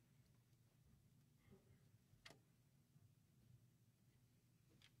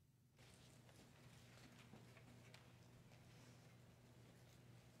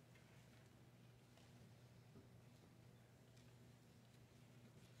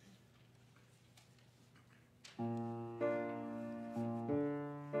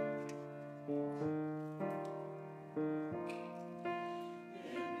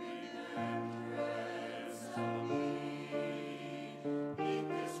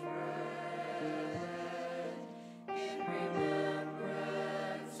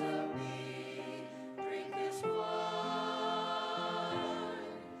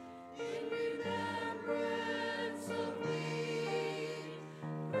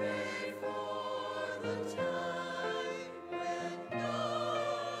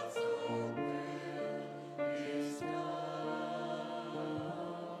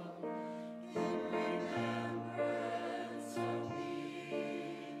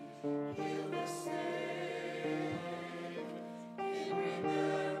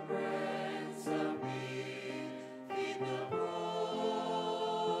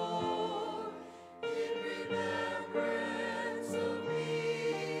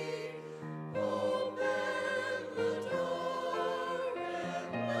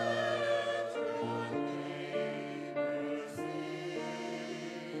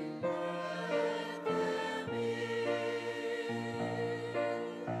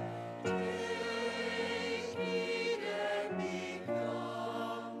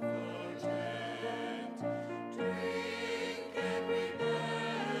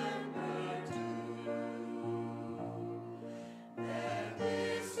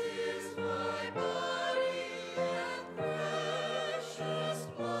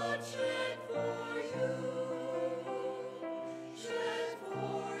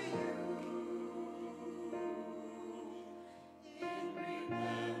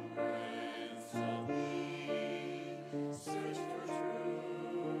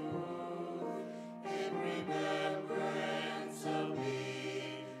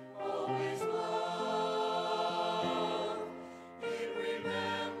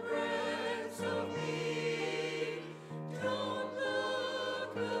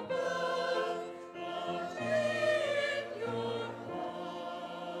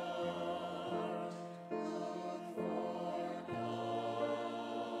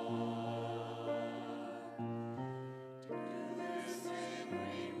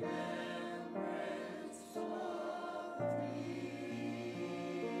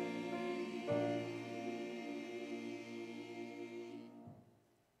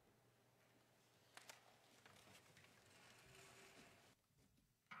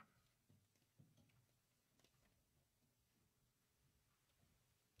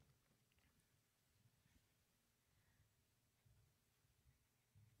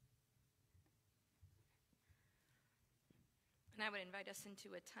 And I would invite us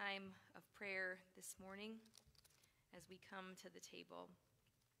into a time of prayer this morning as we come to the table.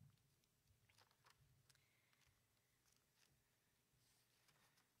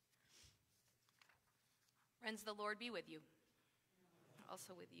 Friends, the Lord be with you,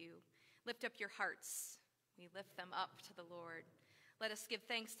 also with you. Lift up your hearts. We lift them up to the Lord. Let us give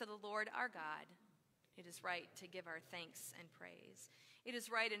thanks to the Lord our God. It is right to give our thanks and praise. It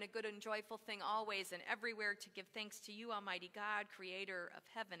is right and a good and joyful thing always and everywhere to give thanks to you, Almighty God, creator of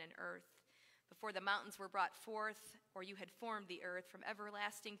heaven and earth. Before the mountains were brought forth, or you had formed the earth, from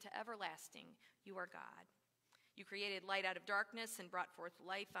everlasting to everlasting, you are God. You created light out of darkness and brought forth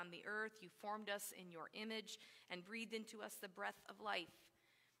life on the earth. You formed us in your image and breathed into us the breath of life.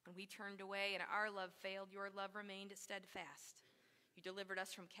 When we turned away and our love failed, your love remained steadfast. You delivered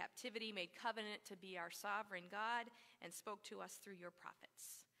us from captivity, made covenant to be our sovereign God, and spoke to us through your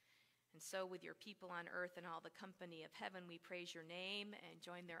prophets. And so with your people on earth and all the company of heaven, we praise your name and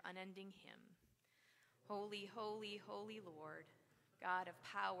join their unending hymn. Holy, holy, holy Lord, God of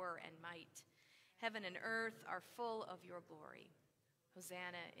power and might, heaven and earth are full of your glory.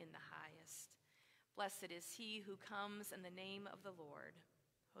 Hosanna in the highest. Blessed is he who comes in the name of the Lord.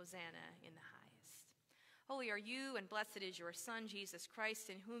 Hosanna in the highest. Holy are you, and blessed is your Son, Jesus Christ,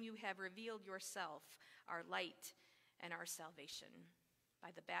 in whom you have revealed yourself, our light and our salvation. By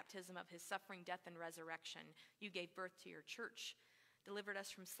the baptism of his suffering, death, and resurrection, you gave birth to your church, delivered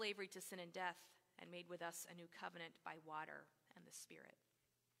us from slavery to sin and death, and made with us a new covenant by water and the Spirit.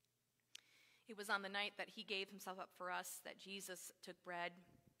 It was on the night that he gave himself up for us that Jesus took bread.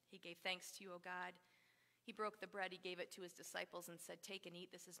 He gave thanks to you, O God. He broke the bread, he gave it to his disciples and said, "Take and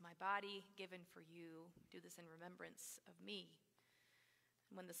eat, this is my body given for you. Do this in remembrance of me."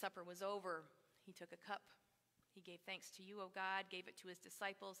 And when the supper was over, he took a cup. He gave thanks to you, O God, gave it to his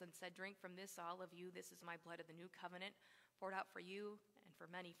disciples and said, "Drink from this, all of you. This is my blood of the new covenant, poured out for you and for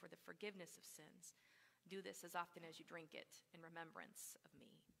many for the forgiveness of sins. Do this as often as you drink it in remembrance of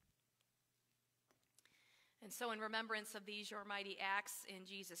me." And so in remembrance of these your mighty acts in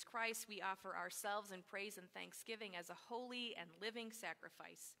Jesus Christ, we offer ourselves in praise and thanksgiving as a holy and living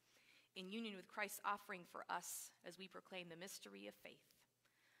sacrifice in union with Christ's offering for us as we proclaim the mystery of faith.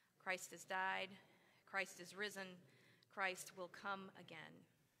 Christ has died, Christ is risen, Christ will come again.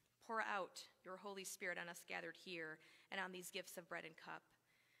 Pour out your Holy Spirit on us gathered here and on these gifts of bread and cup.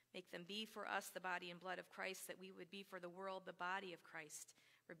 Make them be for us the body and blood of Christ, that we would be for the world the body of Christ,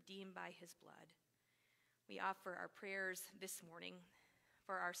 redeemed by his blood. We offer our prayers this morning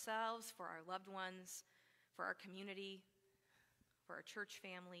for ourselves, for our loved ones, for our community, for our church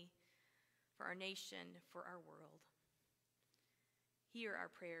family, for our nation, for our world. Hear our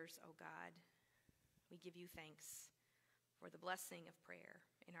prayers, O God. We give you thanks for the blessing of prayer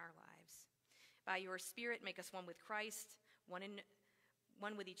in our lives. By your Spirit, make us one with Christ, one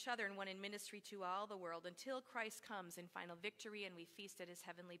with each other, and one in ministry to all the world, until Christ comes in final victory and we feast at his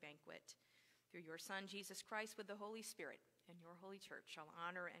heavenly banquet. Through your Son, Jesus Christ, with the Holy Spirit, and your holy church, all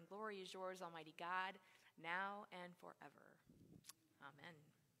honor and glory is yours, Almighty God, now and forever. Amen.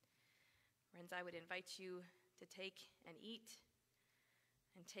 Friends, I would invite you to take and eat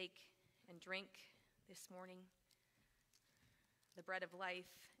and take and drink this morning the bread of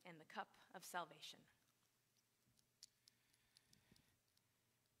life and the cup of salvation.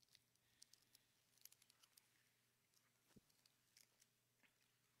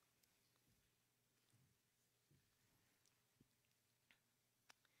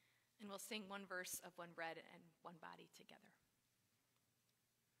 And we'll sing one verse of one bread and one body together.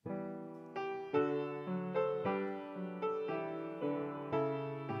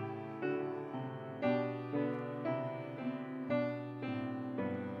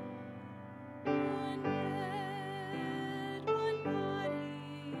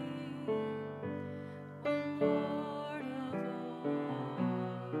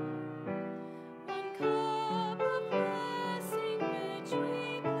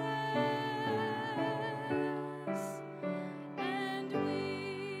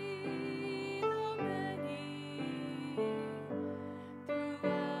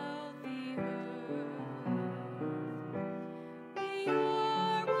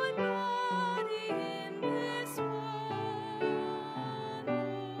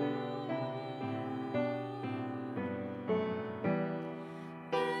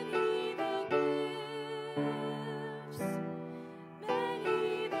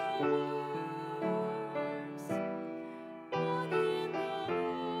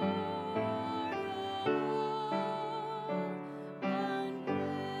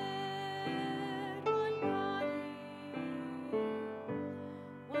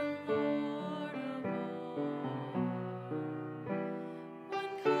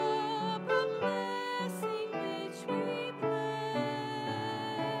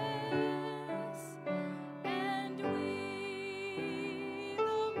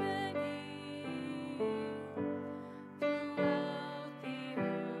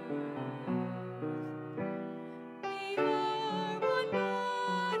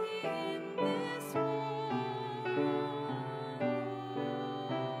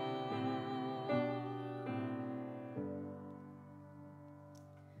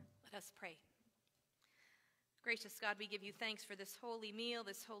 Let us pray. Gracious God, we give you thanks for this holy meal,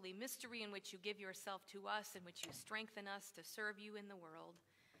 this holy mystery in which you give yourself to us, in which you strengthen us to serve you in the world.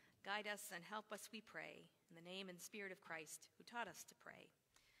 Guide us and help us, we pray, in the name and spirit of Christ, who taught us to pray.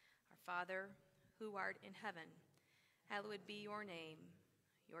 Our Father, who art in heaven, hallowed be your name.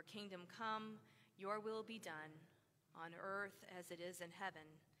 Your kingdom come, your will be done, on earth as it is in heaven.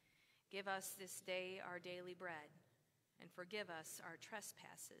 Give us this day our daily bread, and forgive us our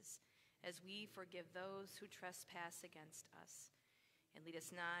trespasses, as we forgive those who trespass against us. And lead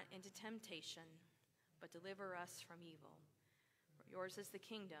us not into temptation, but deliver us from evil. For yours is the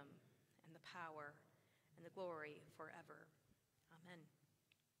kingdom, and the power, and the glory forever. Amen.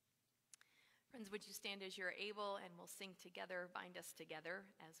 Friends, would you stand as you're able, and we'll sing together, Bind Us Together,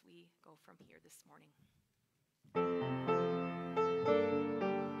 as we go from here this morning.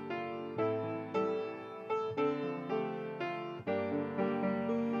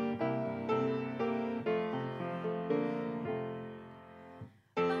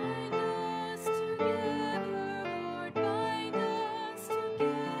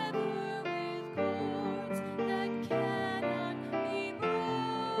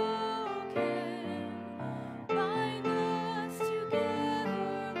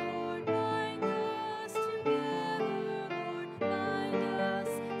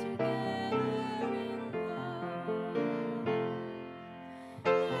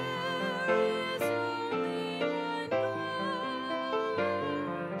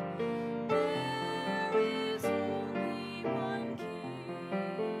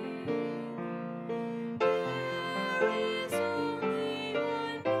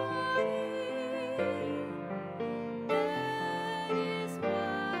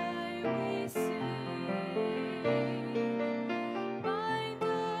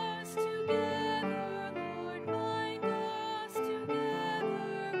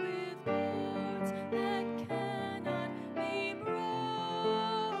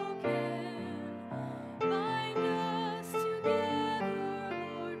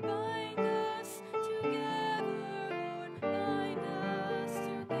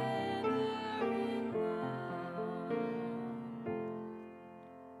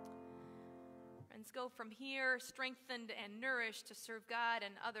 And go from here strengthened and nourished to serve God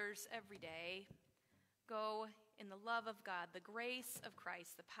and others every day. Go in the love of God, the grace of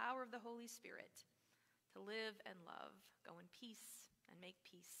Christ, the power of the Holy Spirit, to live and love. Go in peace and make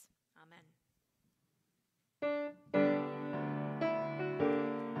peace. Amen.